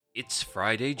It's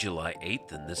Friday, July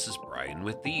 8th, and this is Brian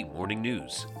with the Morning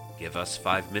News. Give us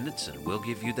 5 minutes and we'll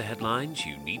give you the headlines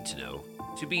you need to know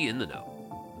to be in the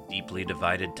know. Deeply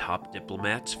divided top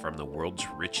diplomats from the world's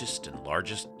richest and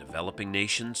largest developing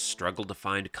nations struggled to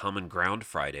find common ground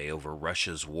Friday over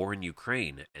Russia's war in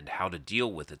Ukraine and how to deal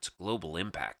with its global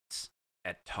impacts.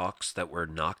 At talks that were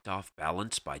knocked off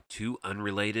balance by two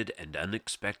unrelated and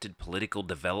unexpected political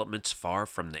developments far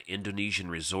from the Indonesian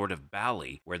resort of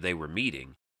Bali, where they were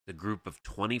meeting, the group of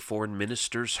 20 foreign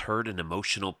ministers heard an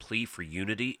emotional plea for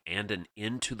unity and an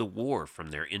end to the war from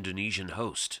their Indonesian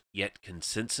host. Yet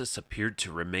consensus appeared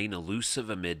to remain elusive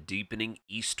amid deepening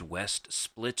east-west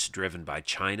splits driven by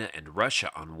China and Russia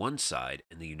on one side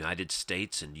and the United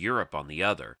States and Europe on the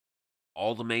other.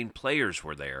 All the main players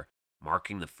were there,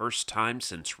 marking the first time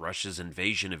since Russia's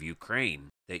invasion of Ukraine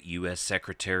that U.S.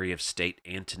 Secretary of State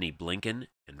Antony Blinken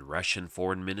and Russian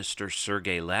Foreign Minister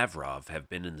Sergei Lavrov have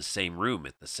been in the same room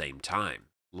at the same time.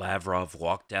 Lavrov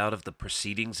walked out of the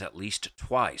proceedings at least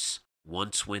twice,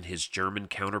 once when his German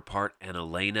counterpart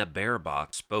Annalena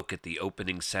Baerbock spoke at the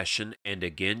opening session, and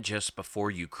again just before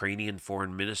Ukrainian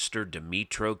Foreign Minister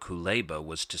Dmytro Kuleba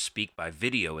was to speak by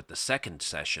video at the second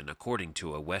session, according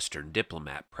to a Western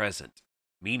diplomat present.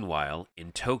 Meanwhile,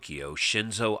 in Tokyo,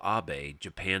 Shinzo Abe,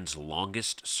 Japan's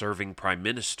longest-serving prime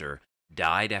minister,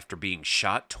 died after being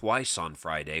shot twice on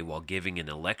Friday while giving an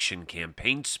election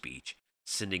campaign speech,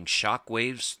 sending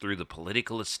shockwaves through the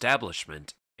political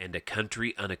establishment and a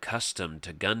country unaccustomed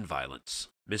to gun violence.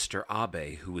 Mr.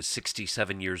 Abe, who was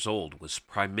 67 years old, was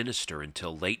prime minister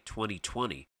until late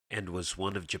 2020 and was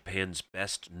one of Japan's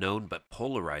best-known but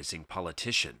polarizing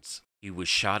politicians. He was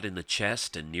shot in the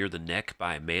chest and near the neck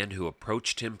by a man who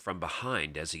approached him from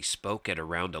behind as he spoke at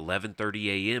around 11:30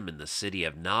 a.m. in the city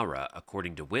of Nara,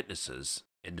 according to witnesses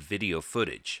and video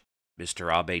footage.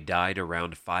 Mr. Abe died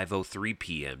around 5:03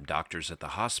 p.m., doctors at the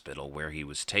hospital where he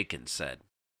was taken said.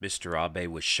 Mr. Abe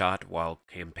was shot while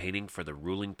campaigning for the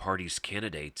ruling party's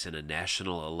candidates in a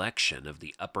national election of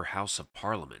the upper house of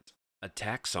parliament.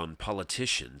 Attacks on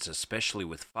politicians, especially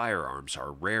with firearms,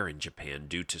 are rare in Japan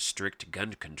due to strict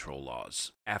gun control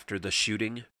laws. After the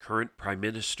shooting, current Prime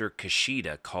Minister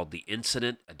Kishida called the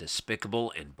incident a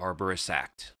despicable and barbarous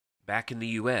act. Back in the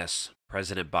U.S.,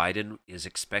 President Biden is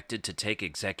expected to take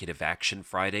executive action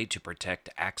Friday to protect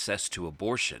access to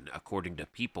abortion, according to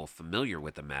people familiar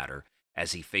with the matter,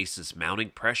 as he faces mounting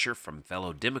pressure from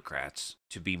fellow Democrats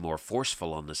to be more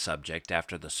forceful on the subject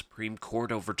after the Supreme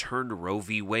Court overturned Roe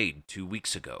v. Wade 2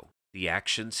 weeks ago. The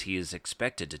actions he is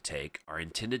expected to take are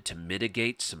intended to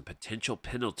mitigate some potential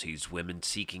penalties women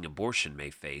seeking abortion may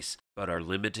face, but are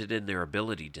limited in their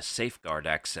ability to safeguard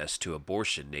access to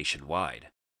abortion nationwide.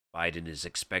 Biden is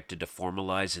expected to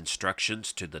formalize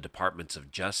instructions to the Departments of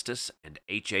Justice and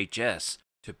HHS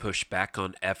to push back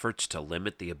on efforts to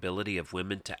limit the ability of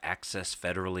women to access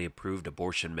federally approved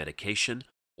abortion medication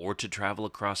or to travel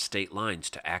across state lines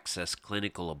to access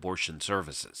clinical abortion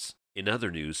services. In other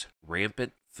news,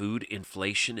 rampant food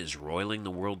inflation is roiling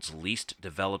the world's least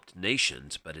developed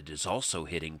nations, but it is also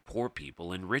hitting poor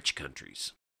people in rich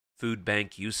countries. Food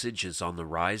bank usage is on the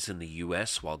rise in the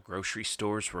U.S., while grocery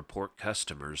stores report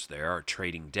customers there are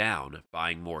trading down,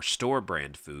 buying more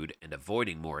store-brand food, and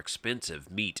avoiding more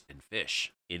expensive meat and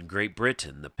fish. In Great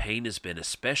Britain, the pain has been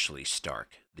especially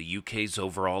stark. The UK's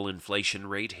overall inflation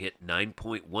rate hit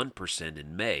 9.1%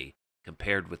 in May,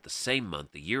 compared with the same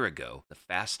month a year ago, the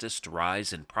fastest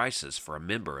rise in prices for a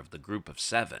member of the Group of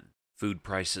Seven. Food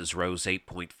prices rose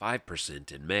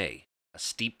 8.5% in May. A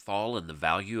steep fall in the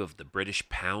value of the British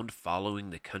pound following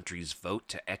the country's vote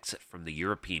to exit from the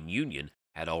European Union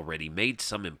had already made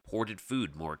some imported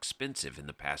food more expensive in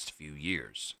the past few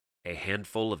years. A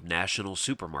handful of national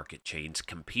supermarket chains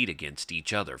compete against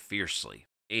each other fiercely,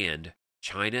 and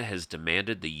China has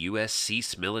demanded the U.S.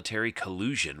 cease military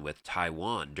collusion with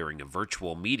Taiwan during a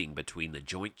virtual meeting between the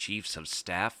Joint Chiefs of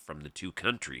Staff from the two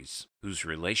countries, whose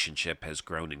relationship has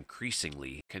grown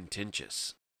increasingly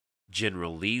contentious.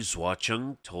 General Li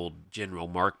Zuocheng told General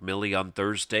Mark Milley on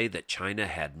Thursday that China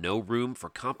had no room for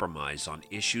compromise on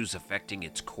issues affecting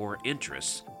its core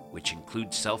interests, which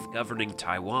include self-governing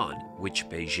Taiwan, which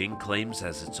Beijing claims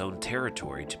as its own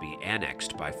territory to be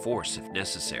annexed by force if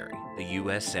necessary. The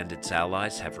U.S. and its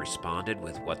allies have responded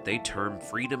with what they term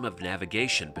freedom of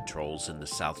navigation patrols in the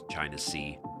South China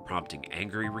Sea, prompting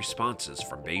angry responses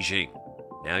from Beijing.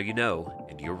 Now you know,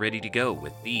 and you're ready to go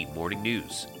with the morning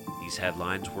news. These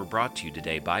headlines were brought to you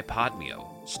today by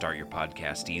Podmeo. Start your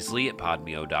podcast easily at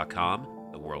podmeo.com,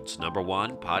 the world's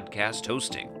 #1 podcast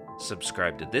hosting.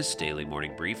 Subscribe to this daily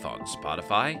morning brief on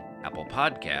Spotify, Apple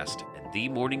Podcast, and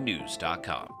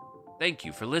themorningnews.com. Thank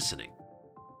you for listening.